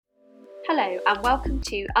Hello and welcome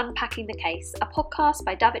to Unpacking the Case, a podcast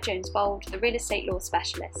by Davitt Jones Bold, the real estate law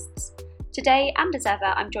specialists. Today, and as ever,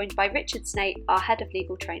 I'm joined by Richard Snape, our Head of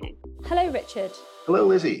Legal Training. Hello, Richard. Hello,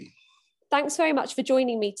 Lizzie. Thanks very much for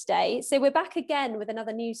joining me today. So we're back again with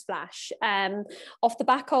another news flash off the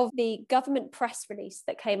back of the government press release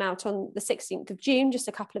that came out on the 16th of June, just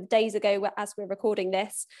a couple of days ago as we're recording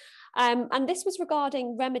this. And this was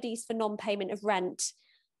regarding remedies for non-payment of rent,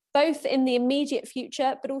 both in the immediate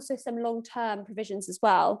future, but also some long-term provisions as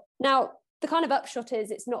well. Now, the kind of upshot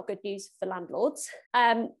is it's not good news for landlords.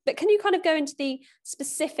 But can you kind of go into the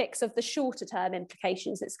specifics of the shorter-term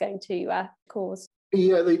implications it's going to cause?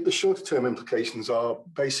 Yeah, the shorter-term implications are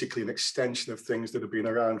basically an extension of things that have been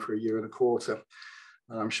around for a year and a quarter.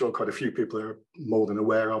 I'm sure quite a few people are more than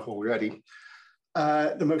aware of already.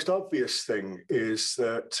 The most obvious thing is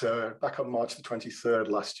that back on March the 23rd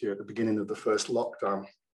last year, at the beginning of the first lockdown,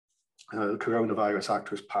 the Coronavirus Act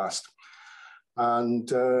was passed.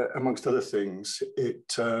 And amongst other things,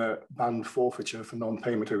 it banned forfeiture for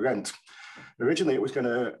non-payment of rent. Originally, it was going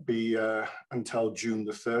to be until June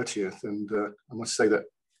the 30th. And I must say that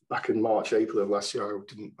back in March, April of last year, I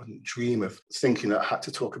didn't dream of thinking that I had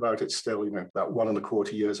to talk about it still, about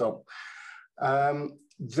 1.25 years on.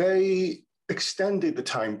 They extended the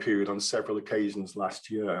time period on several occasions last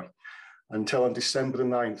year until on December the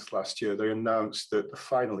 9th last year, they announced that the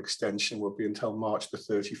final extension would be until March the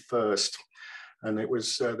 31st. And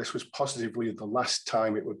this was positively the last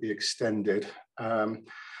time it would be extended. And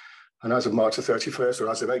as of March the 31st, or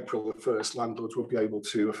as of April the 1st, landlords will be able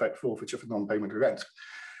to effect forfeiture for non-payment of rent.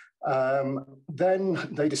 Then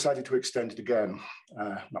they decided to extend it again,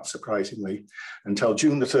 not surprisingly, until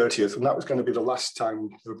June the 30th. And that was going to be the last time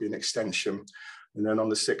there would be an extension. And then on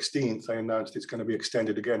the 16th, they announced it's going to be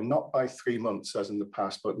extended again, not by 3 months as in the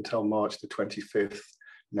past, but until March the 25th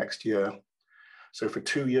next year. So for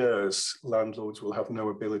 2 years, landlords will have no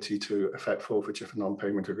ability to effect forfeiture for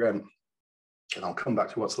non-payment of rent. And I'll come back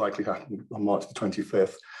to what's likely to happen on March the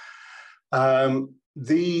 25th.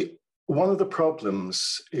 One of the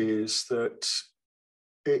problems is that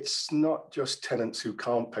it's not just tenants who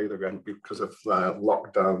can't pay the rent because of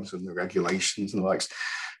lockdowns and the regulations and the likes.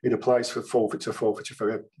 It applies for forfeiture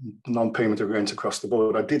for non-payment of rent across the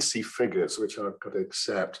board. I did see figures, which I've got to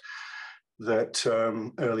accept, that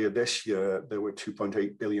earlier this year, there were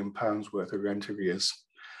 £2.8 billion worth of rent arrears.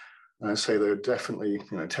 And I say there are definitely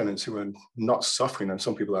tenants who are not suffering, and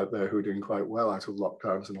some people out there who are doing quite well out of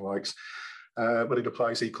lockdowns and the likes. But it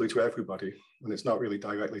applies equally to everybody, and it's not really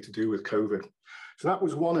directly to do with COVID. So that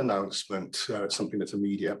was one announcement, something that's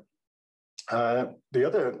immediate. The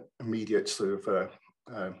other immediate sort of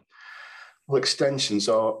extensions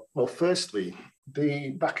are, well, firstly,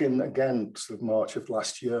 back in, again, sort of March of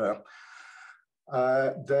last year,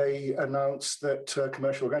 they announced that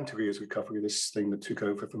commercial rent arrears recovery, this thing that took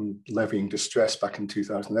over from levying distress back in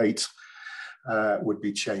 2008, would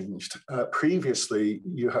be changed. Previously,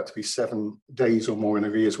 you had to be 7 days or more in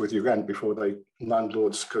arrears with your rent before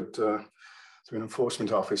landlords could, through an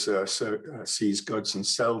enforcement officer, seize goods and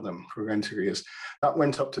sell them for rent arrears. That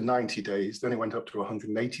went up to 90 days, then it went up to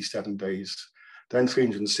 187 days, then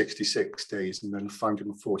 366 days, and then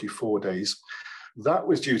 544 days. That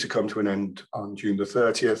was due to come to an end on June the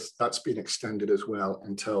 30th. That's been extended as well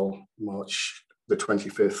until March the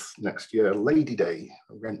 25th next year, Lady Day,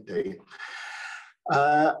 rent day.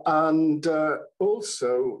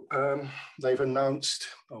 Also, they've announced,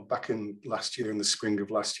 back in last year, in the spring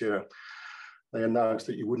of last year, they announced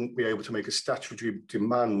that you wouldn't be able to make a statutory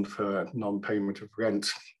demand for non-payment of rent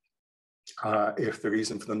if the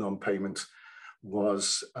reason for the non-payment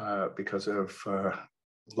was because of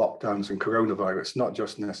lockdowns and coronavirus, not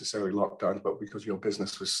just necessarily lockdowns, but because your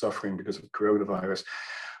business was suffering because of coronavirus,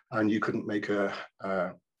 and you couldn't make a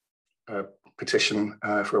petition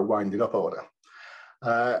for a winding up order.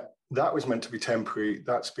 That was meant to be temporary.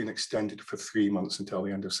 That's been extended for 3 months until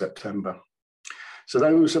the end of September. So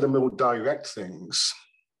those are the more direct things.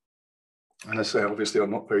 And I say, obviously, are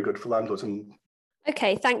not very good for landlords.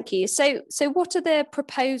 Okay, thank you. So what are the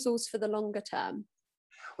proposals for the longer term?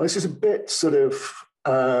 Well, this is a bit sort of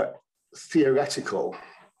theoretical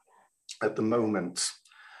at the moment.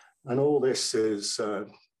 And all this is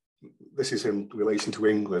in relation to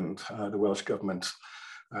England. The Welsh government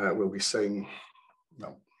will be saying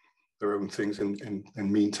their own things in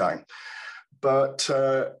meantime. But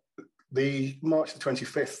the March the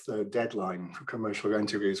 25th deadline for commercial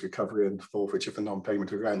rent arrears recovery and forfeiture for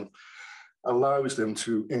non-payment of rent allows them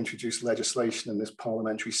to introduce legislation in this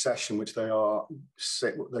parliamentary session, which they're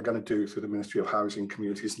going to do through the Ministry of Housing,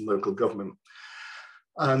 Communities and Local Government.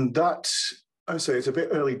 And that I say it's a bit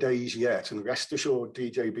early days yet, and rest assured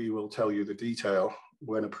DJB will tell you the detail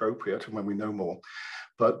when appropriate and when we know more.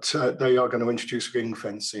 But they are going to introduce ring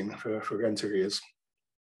fencing for rent arrears.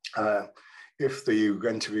 If the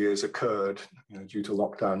rent arrears occurred due to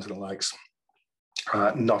lockdowns and the likes,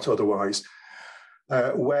 not otherwise,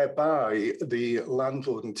 whereby the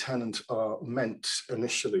landlord and tenant are meant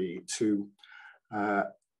initially to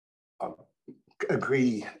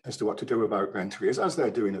agree as to what to do about rent arrears, as they're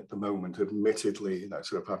doing at the moment, admittedly,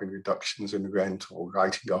 sort of having reductions in rent or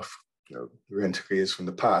writing off rent arrears from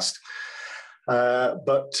the past.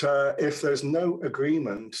 But if there's no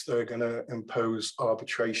agreement, they're going to impose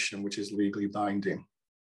arbitration, which is legally binding.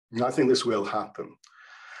 And I think this will happen.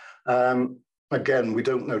 Again, we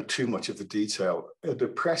don't know too much of the detail. The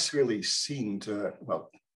press release seemed,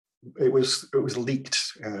 it was leaked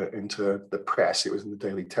into the press. It was in the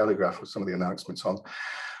Daily Telegraph with some of the announcements on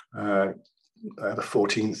the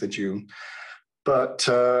 14th of June. But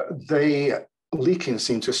leaking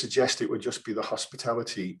seemed to suggest it would just be the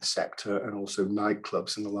hospitality sector and also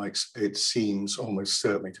nightclubs and the likes. It seems almost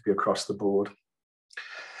certainly to be across the board.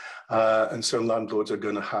 And so landlords are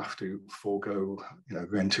going to have to forego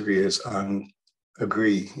rent arrears and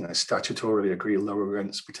agree, statutorily agree lower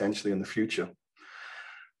rents potentially in the future.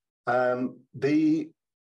 The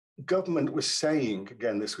government was saying,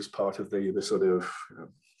 again, this was part of the sort of,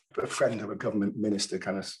 a friend of a government minister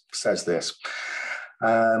kind of says this,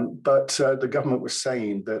 but the government was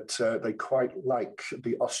saying that they quite like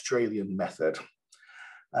the Australian method.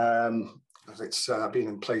 It's been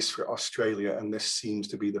in place for Australia, and this seems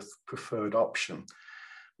to be the preferred option,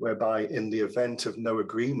 whereby in the event of no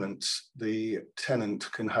agreement, the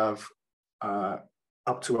tenant can have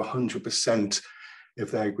up to 100% if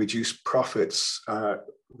they reduce profits,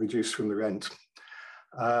 reduced from the rent.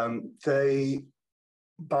 They,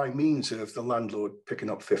 by means of the landlord picking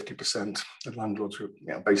up 50%, the landlords,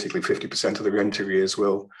 basically 50% of the rent arrears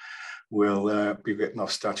will be written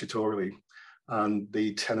off statutorily, and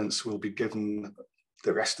the tenants will be given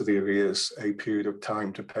the rest of the arrears a period of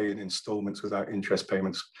time to pay in instalments without interest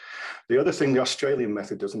payments. The other thing the Australian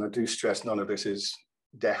method does, and I do stress none of this is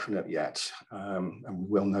definite yet, and we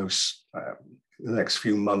will know in the next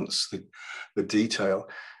few months the detail,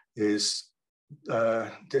 is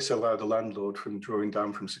disallow the landlord from drawing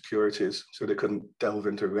down from securities, so they couldn't delve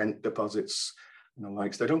into rent deposits and the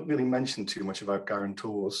likes. They don't really mention too much about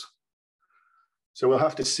guarantors. So we'll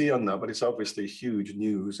have to see on that, but it's obviously huge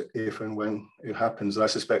news if and when it happens. I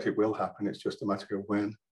suspect it will happen. It's just a matter of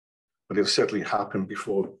when. But it'll certainly happen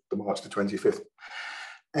before the March the 25th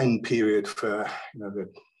end period for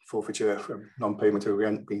the forfeiture for non-payment of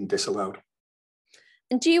rent being disallowed.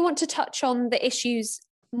 And do you want to touch on the issues,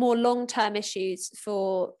 more long-term issues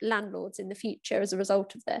for landlords in the future as a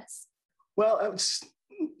result of this? Well, it's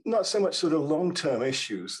not so much sort of long-term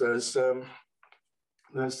issues. There's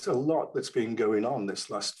a lot that's been going on this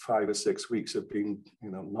last 5 or 6 weeks have been,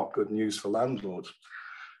 not good news for landlords,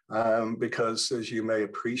 because as you may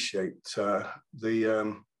appreciate,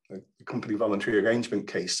 the company voluntary arrangement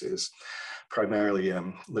cases, primarily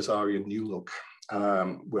Lazari and New Look,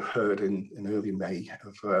 were heard in early May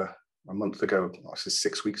of a month ago, this is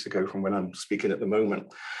 6 weeks ago from when I'm speaking at the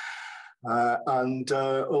moment. And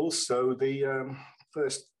also the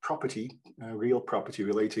first real property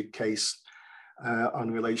related case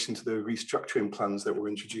on relation to the restructuring plans that were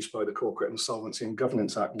introduced by the Corporate Insolvency and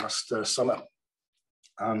Governance Act last summer.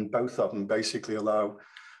 And both of them basically allow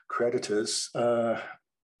creditors,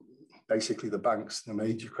 basically the banks, the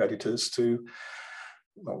major creditors, to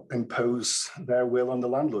impose their will on the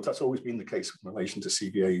landlords. That's always been the case in relation to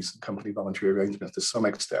CVAs, company voluntary arrangements to some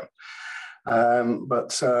extent.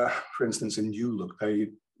 But for instance, in New Look, they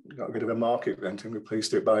got rid of a market rent and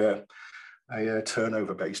replaced it by a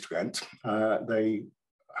turnover-based rent. They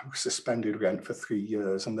suspended rent for 3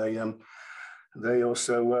 years, and they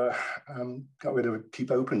also got rid of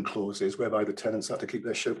keep open clauses, whereby the tenants had to keep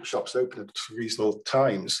their shops open at reasonable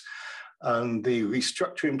times. And the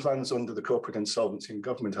restructuring plans under the Corporate Insolvency and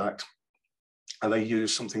Government Act, and they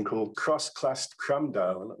use something called cross-class cram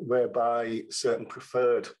down, whereby certain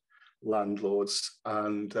preferred landlords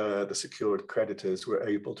and the secured creditors were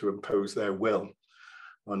able to impose their will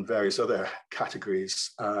on various other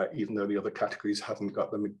categories, even though the other categories hadn't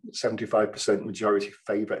got the 75% majority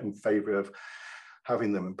in favour of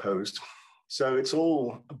having them imposed. So it's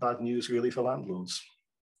all bad news really for landlords.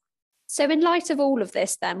 So in light of all of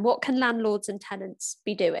this then, what can landlords and tenants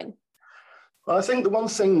be doing? Well, I think the one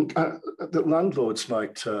thing that landlords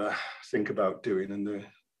might think about doing in the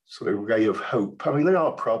sort of ray of hope, I mean, there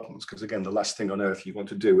are problems, because again, the last thing on earth you want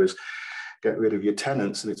to do is get rid of your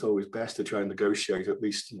tenants, and it's always best to try and negotiate at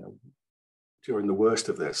least, during the worst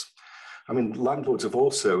of this. I mean, landlords have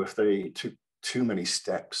also, if they took too many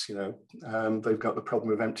steps, they've got the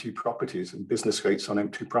problem of empty properties and business rates on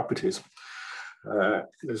empty properties.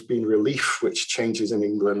 There's been relief, which changes in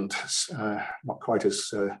England, not quite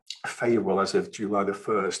as favourable as of July the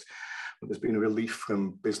 1st, but there's been a relief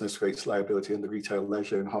from business rates liability in the retail,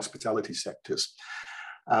 leisure and hospitality sectors.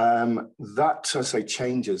 That, I say,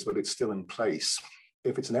 changes, but it's still in place.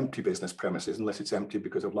 If it's an empty business premises, unless it's empty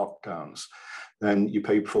because of lockdowns, then you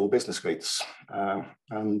pay full business rates.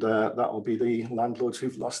 And that will be the landlords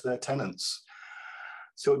who've lost their tenants.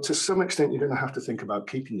 So to some extent, you're going to have to think about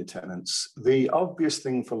keeping your tenants. The obvious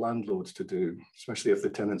thing for landlords to do, especially if the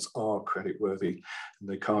tenants are creditworthy and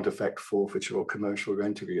they can't affect forfeiture or commercial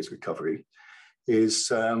rent arrears recovery,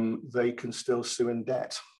 is they can still sue in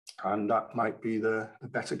debt. And that might be the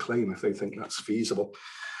better claim if they think that's feasible.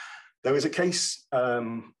 There was a case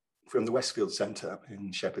from the Westfield Centre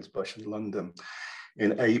in Shepherd's Bush in London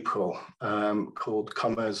in April called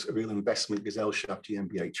Commerce Real Investment Gesellschaft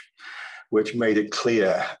GmbH, which made it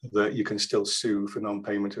clear that you can still sue for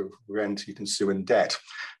non-payment of rent, you can sue in debt.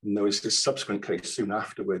 And there was this subsequent case soon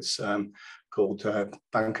afterwards called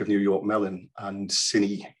Bank of New York Mellon and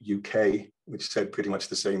Cine UK, which said pretty much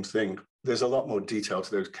the same thing. There's a lot more detail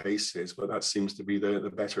to those cases, but that seems to be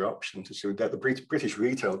the better option to sue in debt. The British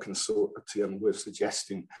Retail Consortium was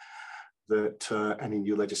suggesting that any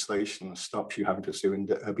new legislation stops you having to sue in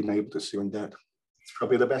being able to sue in debt. It's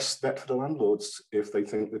probably the best bet for the landlords if they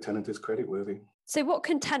think the tenant is creditworthy. So what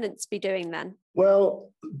can tenants be doing then?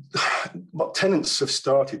 Well, what tenants have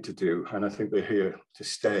started to do, and I think they're here to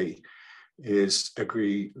stay, is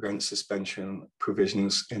agree rent suspension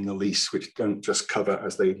provisions in the lease, which don't just cover,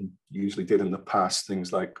 as they usually did in the past,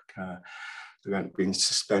 things like the rent being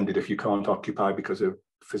suspended if you can't occupy because of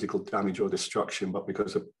physical damage or destruction, but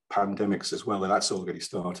because of pandemics as well, and that's already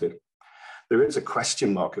started. There is a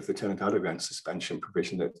question mark if the tenant had a rent suspension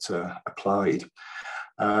provision that applied.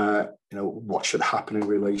 What should happen in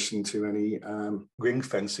relation to any ring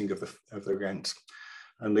fencing of the rent?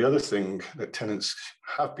 And the other thing that tenants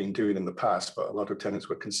have been doing in the past, but a lot of tenants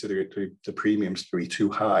would consider it the premiums to be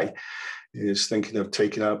too high, is thinking of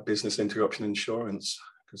taking out business interruption insurance,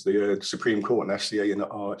 because the Supreme Court and FCA in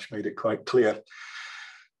Arch made it quite clear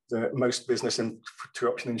that most business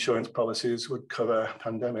interruption insurance policies would cover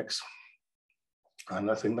pandemics.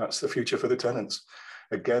 And I think that's the future for the tenants.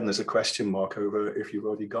 Again, there's a question mark over if you've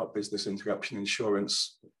already got business interruption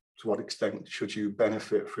insurance, to what extent should you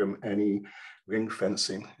benefit from any ring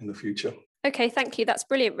fencing in the future? Okay, thank you. That's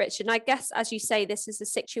brilliant, Richard. And I guess, as you say, this is a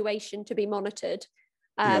situation to be monitored.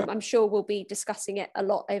 I'm sure we'll be discussing it a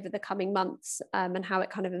lot over the coming months and how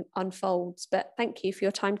it kind of unfolds. But thank you for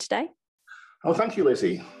your time today. Oh, thank you,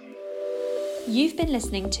 Lizzie. You've been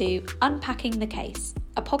listening to Unpacking the Case,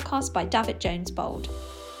 a podcast by David Jones Bold.